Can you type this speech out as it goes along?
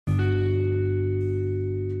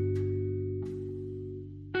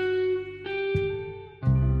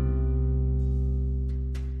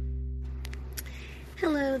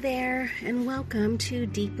there, and welcome to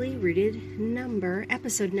Deeply Rooted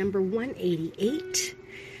episode number 188.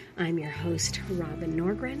 I'm your host, Robin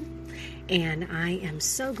Norgren, and I am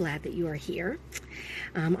so glad that you are here.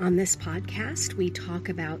 On this podcast, we talk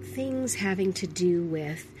about things having to do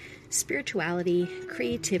with spirituality,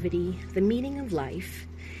 creativity, the meaning of life,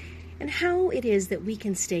 and how it is that we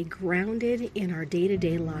can stay grounded in our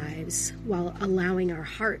day-to-day lives while allowing our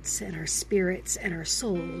hearts and our spirits and our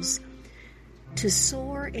souls to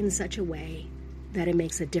soar in such a way that it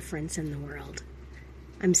makes a difference in the world.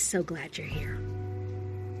 I'm so glad you're here.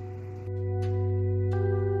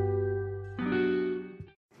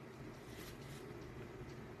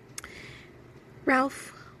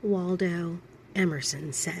 Ralph Waldo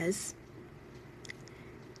Emerson says,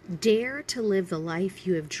 "Dare to live the life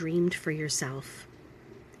you have dreamed for yourself.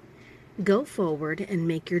 Go forward and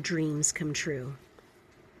make your dreams come true."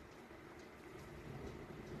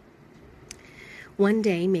 One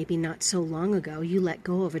day, maybe not so long ago, you let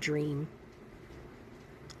go of a dream.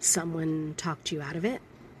 Someone talked you out of it.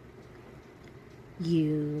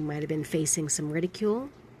 You might have been facing some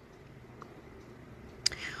ridicule.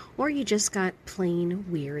 Or you just got plain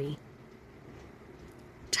weary,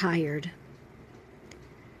 tired,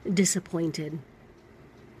 disappointed.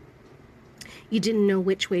 You didn't know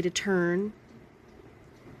which way to turn,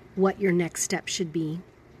 what your next step should be.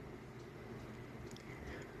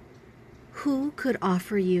 Who could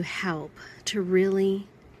offer you help to really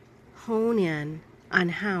hone in on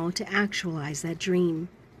how to actualize that dream?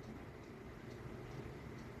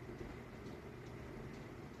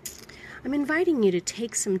 I'm inviting you to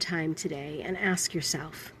take some time today and ask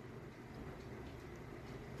yourself,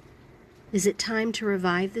 is it time to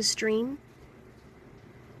revive this dream?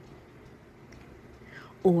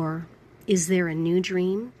 Or is there a new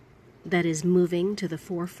dream that is moving to the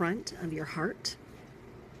forefront of your heart?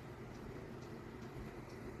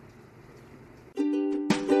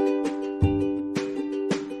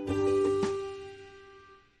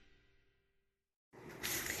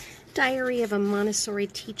 Diary of a Montessori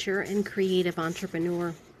Teacher and Creative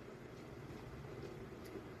Entrepreneur.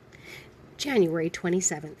 January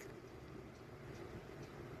 27th.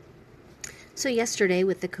 So yesterday,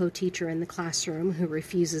 with the co-teacher in the classroom who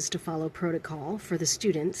refuses to follow protocol for the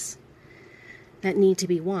students that need to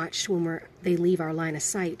be watched when they leave our line of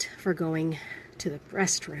sight for going to the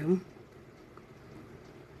restroom.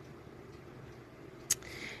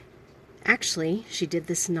 Actually, she did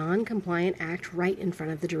this non-compliant act right in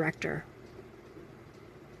front of the director.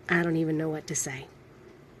 I don't even know what to say.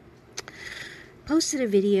 Posted a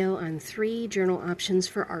video on 3 journal options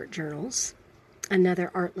for art journals,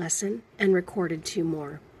 another art lesson, and recorded 2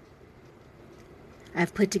 more.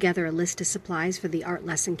 I've put together a list of supplies for the art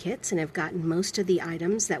lesson kits and have gotten most of the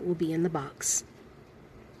items that will be in the box.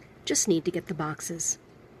 Just need to get the boxes.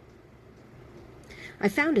 I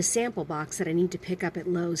found a sample box that I need to pick up at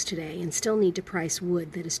Lowe's today and still need to price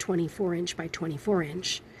wood that is 24 inch by 24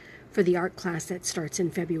 inch for the art class that starts in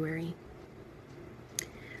February.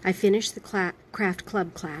 I finished the craft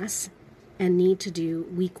club class and need to do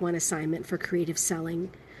week 1 assignment for creative selling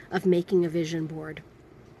of making a vision board.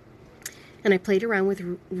 And I played around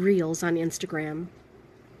with reels on Instagram.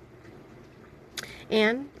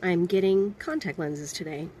 And I'm getting contact lenses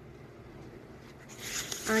today.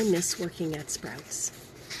 I miss working at Sprouts.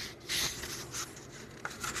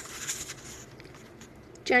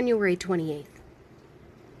 January 28th.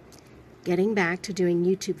 Getting back to doing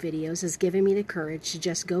YouTube videos has given me the courage to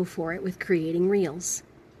just go for it with creating reels.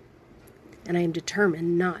 And I am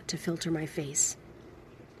determined not to filter my face.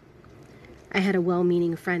 I had a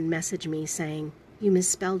well-meaning friend message me saying, "You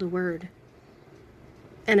misspelled a word."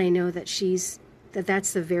 And I know that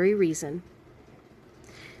that's the very reason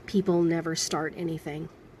people never start anything.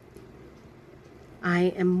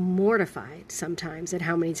 I am mortified sometimes at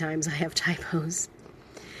how many times I have typos.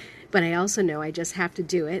 But I also know I just have to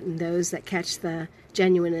do it, and those that catch the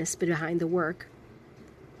genuineness behind the work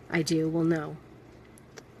I do will know.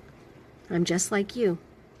 I'm just like you.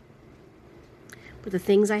 But the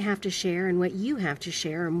things I have to share and what you have to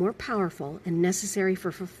share are more powerful and necessary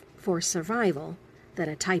for survival than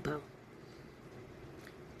a typo.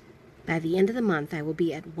 By the end of the month, I will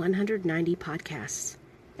be at 190 podcasts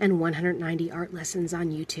and 190 art lessons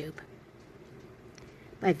on YouTube.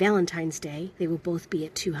 By Valentine's Day, they will both be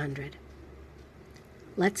at 200.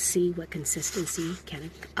 Let's see what consistency can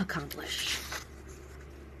accomplish.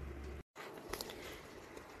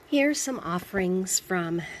 Here's some offerings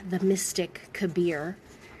from the mystic Kabir,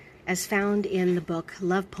 as found in the book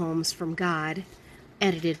Love Poems from God,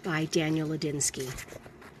 edited by Daniel Ladinsky.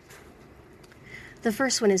 The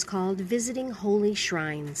first one is called Visiting Holy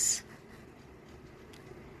Shrines.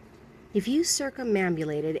 If you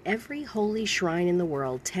circumambulated every holy shrine in the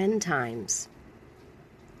world 10 times,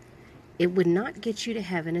 it would not get you to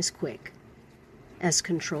heaven as quick as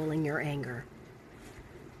controlling your anger.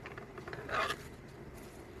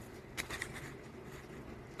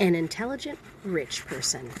 An intelligent, rich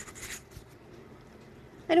person.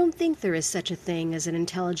 I don't think there is such a thing as an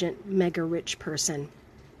intelligent, mega-rich person.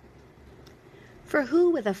 For who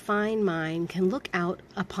with a fine mind can look out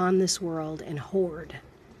upon this world and hoard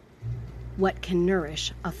what can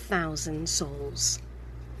nourish 1,000 souls?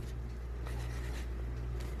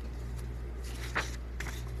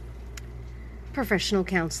 Professional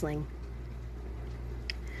counseling.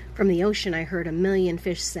 From the ocean I heard a million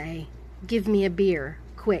fish say, "Give me a beer,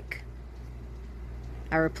 quick."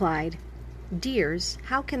 I replied, "Dears,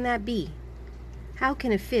 how can that be? How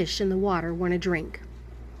can a fish in the water want a drink?"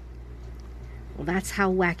 Well, that's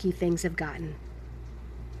how wacky things have gotten.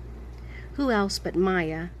 Who else but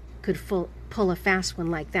Maya could pull a fast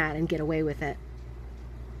one like that and get away with it?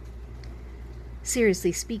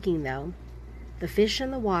 Seriously speaking, though, the fish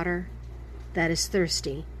in the water that is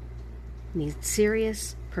thirsty needs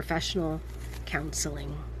serious professional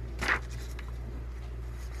counseling.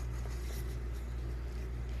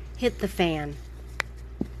 Hit the fan.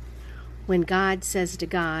 When God says to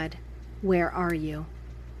God, "Where are you?"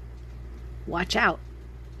 Watch out.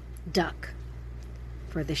 Duck.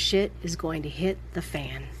 For the shit is going to hit the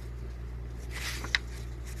fan.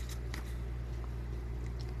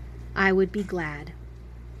 I would be glad.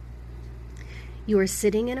 You are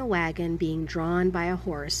sitting in a wagon being drawn by a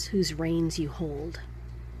horse whose reins you hold.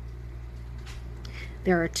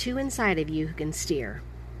 There are 2 inside of you who can steer.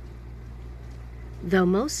 Though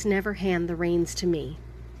most never hand the reins to me,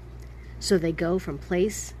 so they go from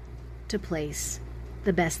place to place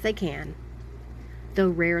the best they can, though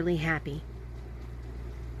rarely happy.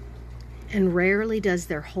 And rarely does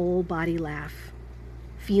their whole body laugh,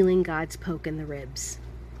 feeling God's poke in the ribs.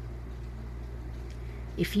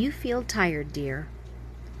 If you feel tired, dear,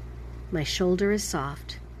 my shoulder is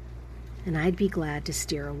soft, and I'd be glad to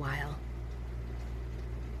steer a while.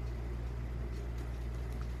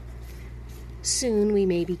 Soon we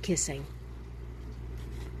may be kissing.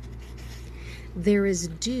 There is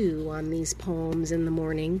dew on these palms in the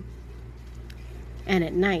morning, and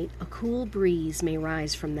at night a cool breeze may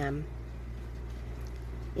rise from them.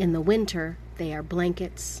 In the winter, they are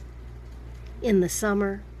blankets. In the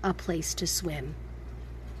summer, a place to swim.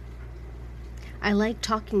 I like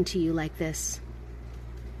talking to you like this.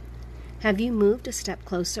 Have you moved a step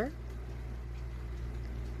closer?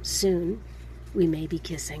 Soon, we may be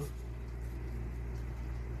kissing.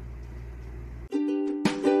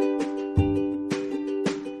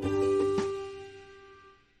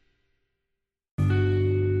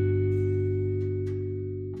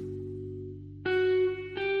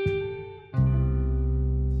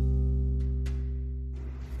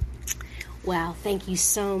 Well, thank you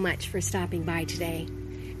so much for stopping by today,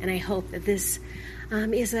 and I hope that this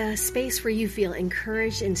is a space where you feel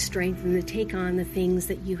encouraged and strengthened to take on the things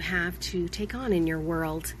that you have to take on in your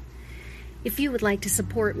world. If you would like to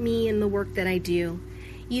support me and the work that I do,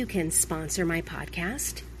 you can sponsor my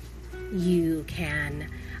podcast. You can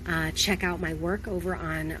check out my work over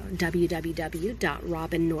on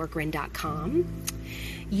www.robinnorgren.com.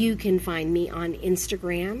 You can find me on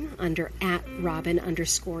Instagram under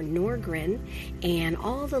 @Robin_Norgren, and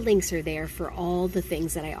all the links are there for all the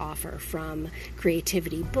things that I offer, from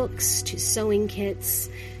creativity books to sewing kits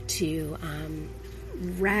to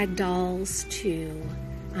rag dolls to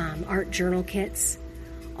art journal kits,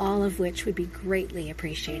 all of which would be greatly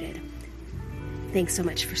appreciated. Thanks so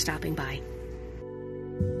much for stopping by.